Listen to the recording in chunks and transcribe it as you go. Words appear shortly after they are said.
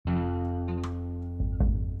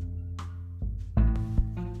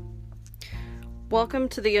Welcome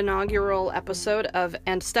to the inaugural episode of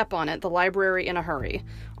And Step On It, the Library in a Hurry.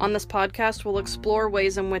 On this podcast, we'll explore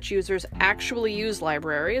ways in which users actually use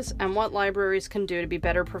libraries and what libraries can do to be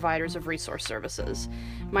better providers of resource services.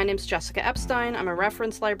 My name's Jessica Epstein, I'm a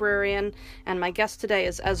reference librarian, and my guest today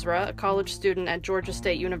is Ezra, a college student at Georgia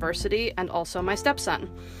State University and also my stepson.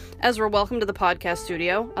 Ezra, welcome to the podcast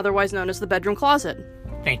studio, otherwise known as the bedroom closet.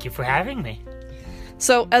 Thank you for having me.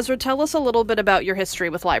 So, Ezra, tell us a little bit about your history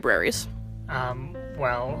with libraries.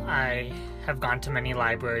 Well, I have gone to many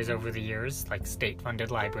libraries over the years, like state-funded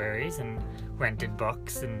libraries, and rented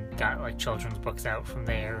books and got like children's books out from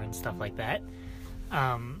there and stuff like that.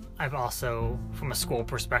 I've also, from a school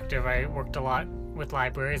perspective, I worked a lot with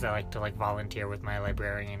libraries. I like to volunteer with my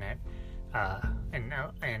librarian at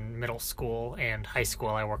in middle school and high school.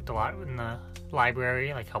 I worked a lot in the library,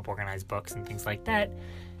 help organize books and things like that.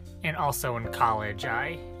 And also in college,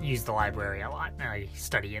 I use the library a lot. I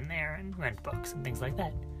study in there and rent books and things like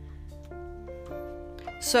that.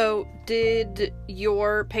 So, did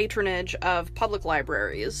your patronage of public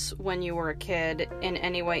libraries when you were a kid in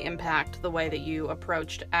any way impact the way that you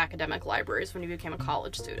approached academic libraries when you became a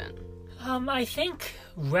college student? I think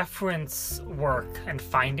reference work and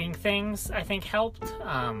finding things, helped.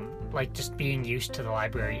 Just being used to the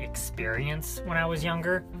library experience when I was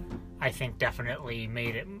younger. I think definitely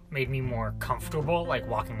made me more comfortable,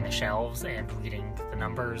 walking the shelves and reading the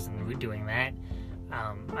numbers and doing that.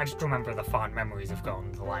 I just remember the fond memories of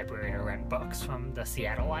going to the library to rent books from the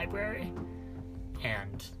Seattle Library.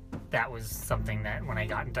 And that was something that when I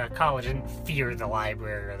got into college, I didn't fear the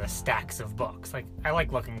library or the stacks of books. I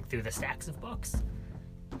like looking through the stacks of books.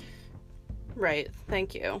 Right,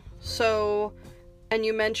 thank you. So, and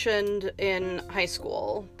you mentioned in high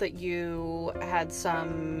school that you had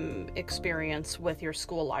some experience with your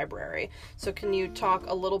school library. So can you talk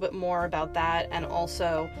a little bit more about that and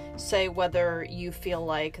also say whether you feel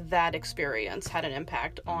like that experience had an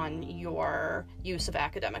impact on your use of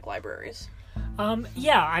academic libraries?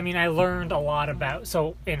 I learned a lot about,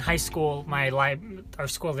 so in high school, our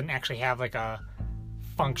school didn't actually have a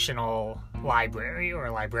functional library or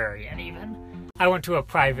a librarian even. I went to a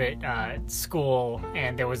private school,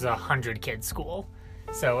 and there was a 100-kid school.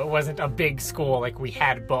 So it wasn't a big school, we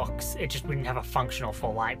had books. It just we didn't have a functional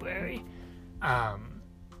full library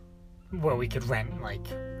where we could rent,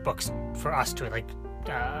 books for us to,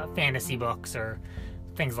 fantasy books or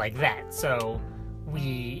things like that. So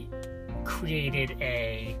we created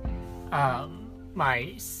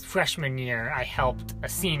my freshman year, I helped a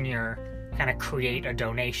senior kind of create a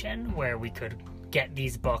donation where we could get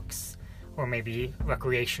these books or maybe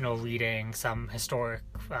recreational reading, some historic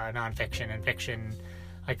nonfiction and fiction.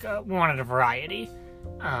 We wanted a variety.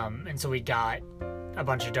 And so we got a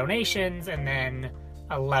bunch of donations, and then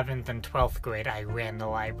 11th and 12th grade, I ran the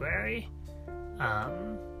library.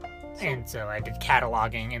 And so I did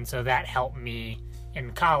cataloging, and so that helped me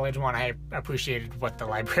in college. One, I appreciated what the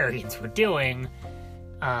librarians were doing,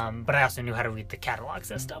 but I also knew how to read the catalog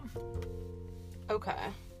system. Okay.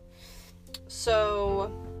 So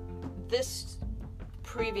this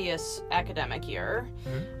previous academic year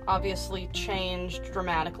obviously changed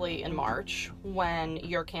dramatically in March when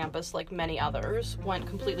your campus, like many others, went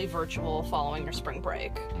completely virtual following your spring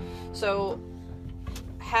break. So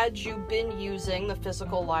had you been using the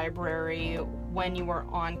physical library when you were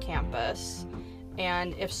on campus?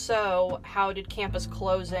 And if so, how did campus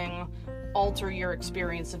closing alter your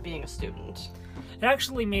experience of being a student? It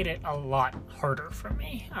actually made it a lot harder for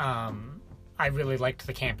me. I really liked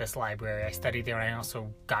the campus library. I studied there, and I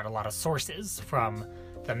also got a lot of sources from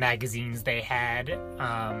the magazines they had,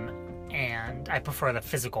 and I prefer the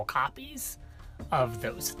physical copies of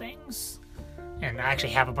those things. And I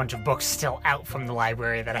actually have a bunch of books still out from the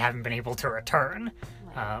library that I haven't been able to return,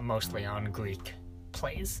 mostly on Greek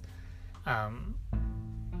plays.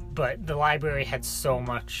 But the library had so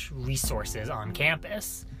much resources on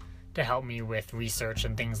campus to help me with research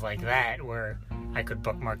and things like that, where I could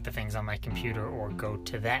bookmark the things on my computer or go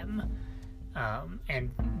to them. And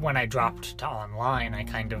when I dropped to online, I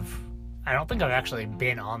don't think I've actually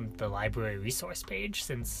been on the library resource page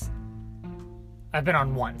since... I've been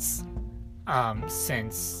on once,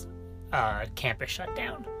 since campus shut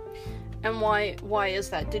down. And why is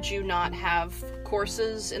that? Did you not have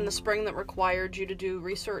courses in the spring that required you to do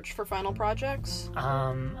research for final projects?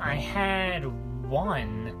 I had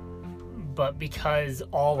one, but because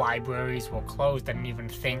all libraries were closed, I didn't even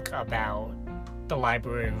think about the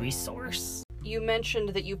library resource. You mentioned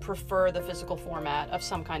that you prefer the physical format of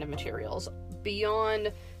some kind of materials.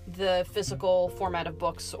 Beyond the physical format of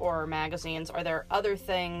books or magazines, are there other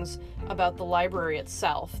things about the library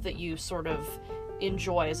itself that you sort of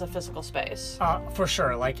enjoy as a physical space. For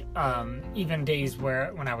sure. Like, even days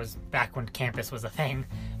when I was back when campus was a thing,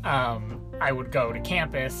 I would go to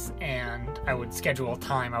campus and I would schedule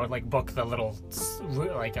time. I would like book the little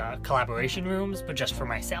collaboration rooms, but just for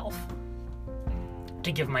myself,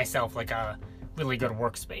 to give myself like a really good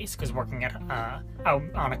workspace, because working out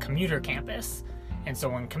on a commuter campus, and so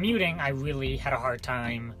when commuting, I really had a hard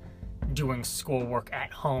time doing schoolwork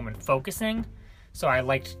at home and focusing. So I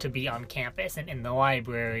liked to be on campus and in the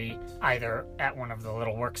library, either at one of the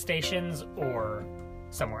little workstations or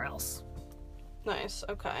somewhere else. Nice,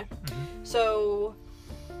 okay. So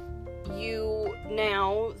you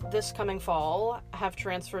now, this coming fall, have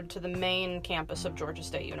transferred to the main campus of Georgia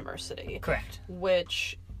State University. Correct.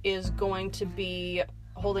 Which is going to be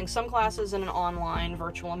holding some classes in an online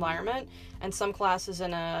virtual environment and some classes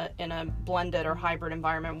in a blended or hybrid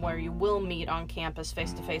environment where you will meet on campus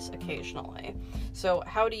face-to-face occasionally. So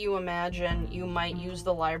how do you imagine you might use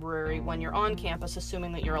the library when you're on campus,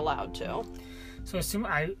 assuming that you're allowed to? So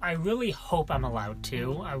I really hope I'm allowed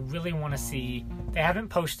to. I really want to see. They haven't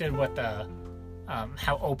posted what the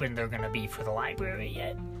how open they're going to be for the library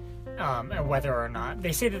yet. And whether or not,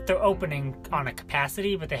 they say that they're opening on a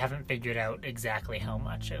capacity, but they haven't figured out exactly how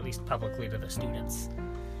much, at least publicly to the students.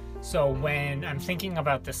 So when I'm thinking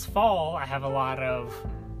about this fall, I have a lot of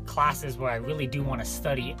classes where I really do want to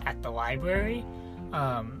study at the library.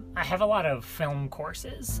 I have a lot of film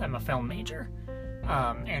courses. I'm a film major.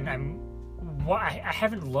 And I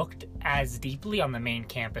haven't looked as deeply on the main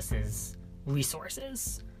campus's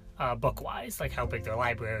resources, book-wise, like how big their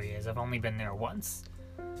library is. I've only been there once.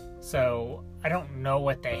 So I don't know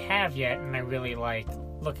what they have yet, and I really like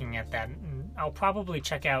looking at that. And I'll probably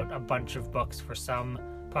check out a bunch of books for some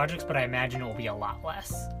projects, but I imagine it will be a lot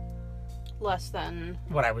less. Less than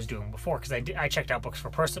what I was doing before, because I checked out books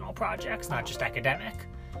for personal projects, not just academic,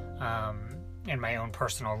 and my own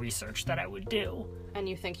personal research that I would do. And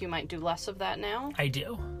you think you might do less of that now? I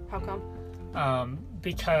do. How come?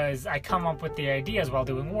 Because I come up with the ideas while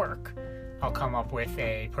doing work. I'll come up with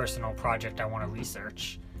a personal project I want to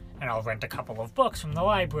research, and I'll rent a couple of books from the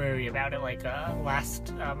library about it. Like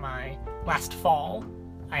my last fall,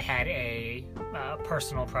 I had a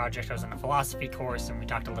personal project. I was in a philosophy course, and we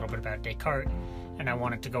talked a little bit about Descartes, and I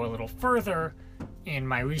wanted to go a little further in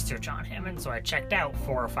my research on him, and so I checked out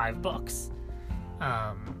 4 or 5 books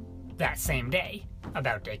that same day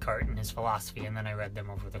about Descartes and his philosophy, and then I read them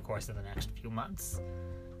over the course of the next few months.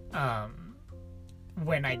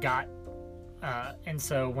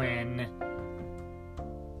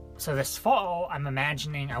 So this fall, I'm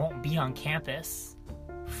imagining I won't be on campus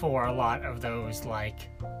for a lot of those, like,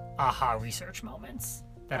 aha research moments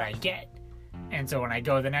that I get. And so when I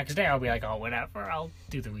go the next day, I'll be like, oh, whatever, I'll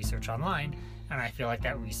do the research online. And I feel like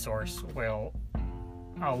that resource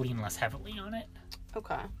I'll lean less heavily on it.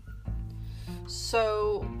 Okay.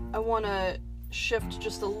 So I want to shift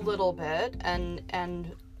just a little bit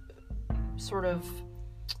and sort of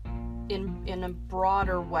in a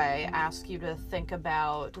broader way ask you to think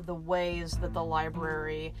about the ways that the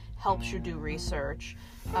library helps you do research,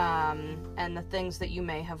 and the things that you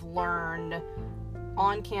may have learned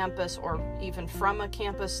on campus or even from a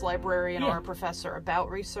campus librarian or a professor about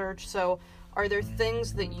research. So are there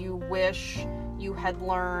things that you wish you had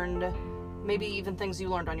learned, maybe even things you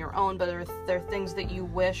learned on your own, but are there things that you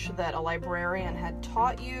wish that a librarian had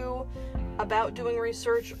taught you about doing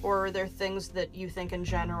research, or are there things that you think in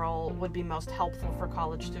general would be most helpful for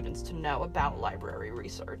college students to know about library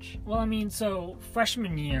research? Well, I mean, so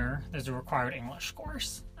freshman year, there's a required English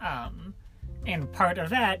course, and part of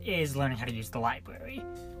that is learning how to use the library,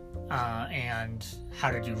 and how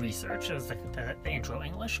to do research. It was like the intro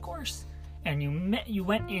English course. And you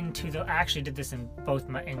went into I actually did this in both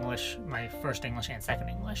my first English and second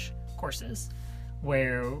English courses,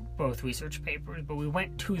 where both research papers, but we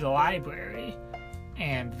went to the library,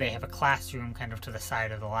 and they have a classroom kind of to the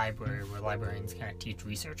side of the library where librarians kind of teach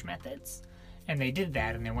research methods. And they did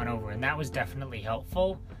that, and they went over, and that was definitely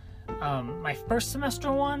helpful. My first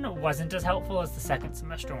semester one wasn't as helpful as the second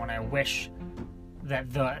semester one. I wish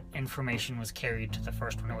that the information was carried to the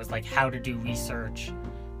first one. It was like how to do research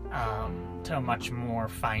to a much more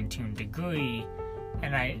fine-tuned degree,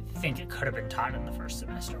 and I think it could have been taught in the first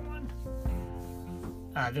semester one.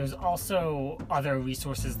 There's also other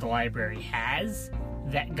resources the library has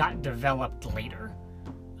that got developed later.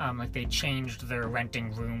 Like they changed their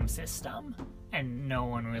renting room system, and no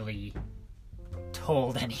one really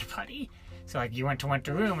told anybody. So like you went to rent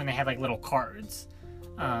a room and they had like little cards.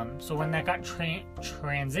 So when that got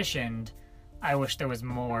transitioned, I wish there was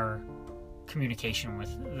more communication with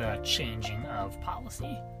the changing of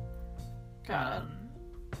policy.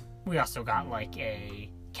 we also got like a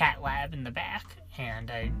cat lab in the back,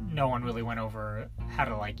 and no one really went over how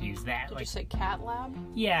to like use that. Did like, you say cat lab?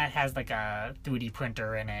 Yeah, it has like a 3D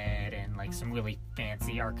printer in it and like some really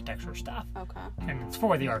fancy architecture stuff. Okay. And it's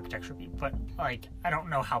for the architecture people, but like I don't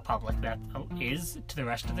know how public that is to the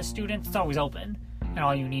rest of the students. It's always open, and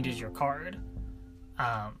all you need is your card.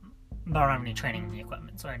 But I don't have any training in the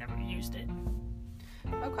equipment, so I never used it.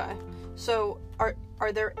 Okay. So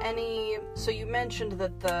are there any, so you mentioned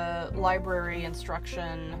that the library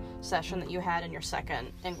instruction session that you had in your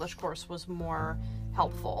second English course was more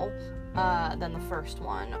helpful than the first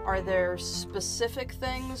one. Are there specific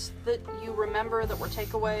things that you remember that were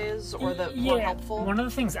takeaways or that were helpful? One of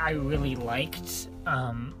the things I really liked,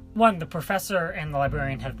 one, the professor and the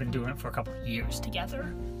librarian have been doing it for a couple of years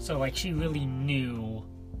together. So like she really knew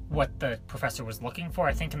what the professor was looking for.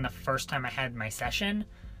 I think in the first time I had my session,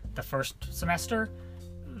 the first semester,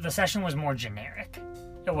 the session was more generic.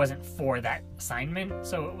 It wasn't for that assignment,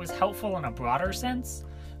 so it was helpful in a broader sense.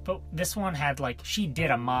 But this one had like, she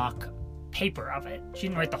did a mock paper of it. She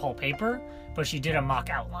didn't write the whole paper, but she did a mock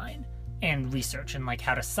outline and research and like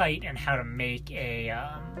how to cite and how to make a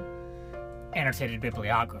annotated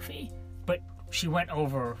bibliography. But she went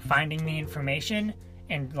over finding the information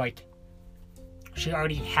and like she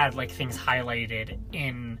already had like things highlighted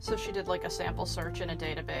in. So she did like a sample search in a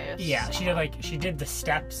database. Yeah, she did the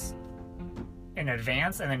steps in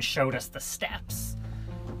advance and then showed us the steps.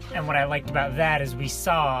 And what I liked about that is we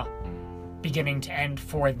saw beginning to end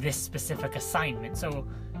for this specific assignment. So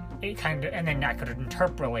it kind of, and then I could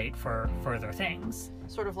interpolate for further things.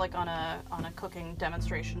 Sort of like on a cooking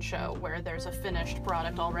demonstration show where there's a finished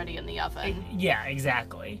product already in the oven. Yeah,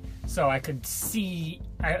 exactly. So I could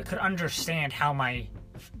understand how my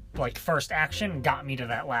like first action got me to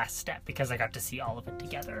that last step because I got to see all of it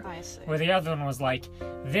together. I see. Where the other one was like,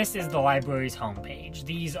 this is the library's homepage.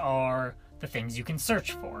 These are the things you can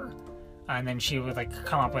search for. And then she would like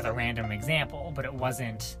come up with a random example, but it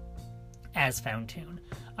wasn't as found-tuned.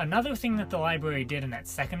 Another thing that the library did in that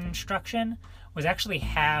second instruction was actually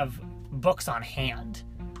have books on hand.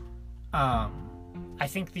 I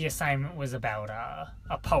think the assignment was about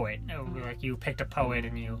a poet. Like you picked a poet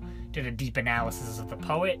and you did a deep analysis of the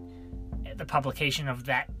poet, the publication of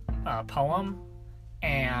that poem,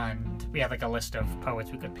 and we had like a list of poets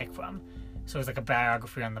we could pick from. So it was like a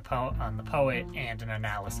biography on the poet and an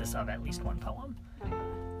analysis of at least one poem.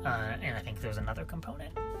 And I think there was another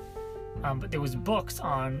component. But there was books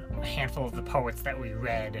on a handful of the poets that we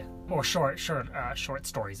read, or short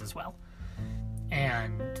stories as well.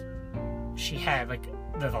 And she had like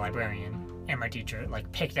the librarian and my teacher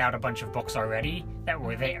like picked out a bunch of books already that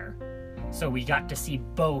were there. So we got to see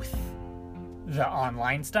both the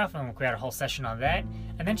online stuff, and we had a whole session on that.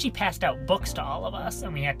 And then she passed out books to all of us,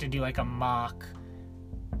 and we had to do like a mock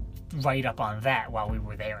write-up on that while we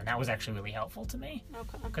were there, and that was actually really helpful to me.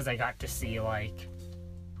 Okay. Because I got to see like,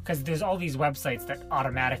 because there's all these websites that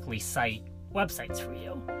automatically cite websites for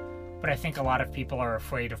you, but I think a lot of people are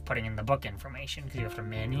afraid of putting in the book information because you have to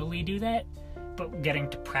manually do that. But getting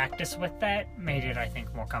to practice with that made it, I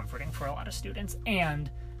think, more comforting for a lot of students. And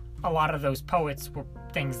a lot of those poets were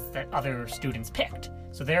things that other students picked,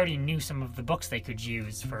 so they already knew some of the books they could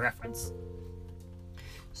use for reference.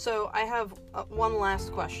 So I have one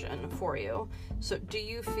last question for you. So do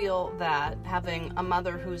you feel that having a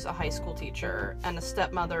mother who's a high school teacher and a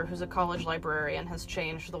stepmother who's a college librarian has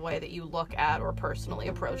changed the way that you look at or personally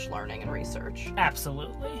approach learning and research?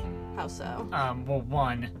 Absolutely. How so? Well,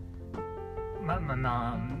 one, my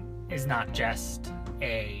mom is not just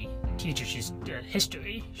a teacher, she's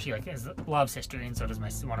history. She loves history, and so does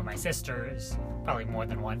one of my sisters, probably more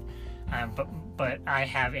than one. But I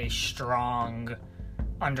have a strong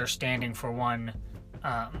understanding for one,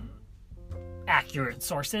 accurate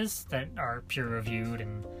sources that are peer-reviewed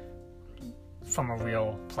and from a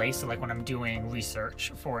real place. So like when I'm doing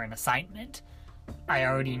research for an assignment, I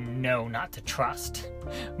already know not to trust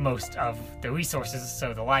most of the resources,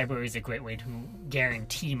 so the library is a great way to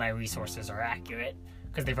guarantee my resources are accurate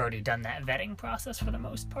because they've already done that vetting process for the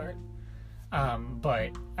most part.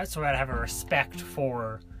 But so I have a respect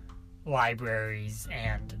for libraries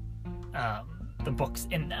and the books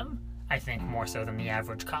in them, I think more so than the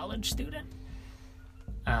average college student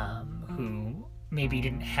who maybe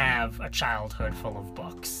didn't have a childhood full of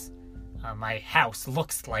books. My house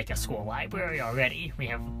looks like a school library already. We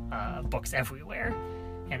have books everywhere,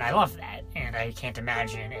 and I love that. And I can't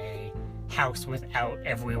imagine a house without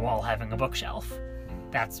every wall having a bookshelf.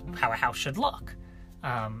 That's how a house should look.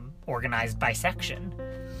 Organized by section,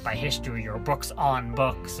 by history, or books on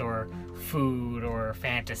books, or food, or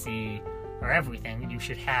fantasy, or everything, you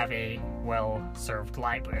should have a well-served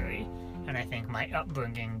library. And I think my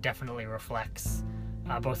upbringing definitely reflects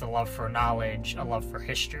both a love for knowledge, a love for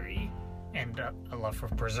history, and a love for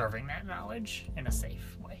preserving that knowledge in a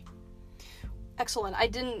safe way. Excellent. I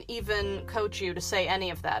didn't even coach you to say any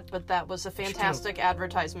of that, but that was a fantastic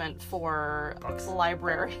advertisement for Books.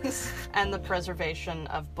 libraries and the preservation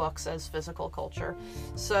of books as physical culture.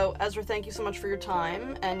 So, Ezra, thank you so much for your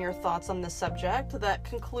time and your thoughts on this subject. That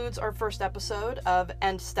concludes our first episode of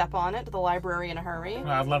And Step On It, the Library in a Hurry.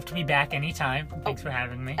 Well, I'd love to be back anytime. Thanks for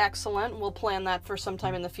having me. Excellent. We'll plan that for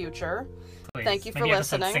sometime in the future. Please. Thank you for Maybe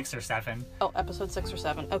listening. Episode 6 or 7. Oh, episode 6 or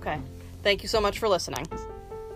 7. Okay. Thank you so much for listening.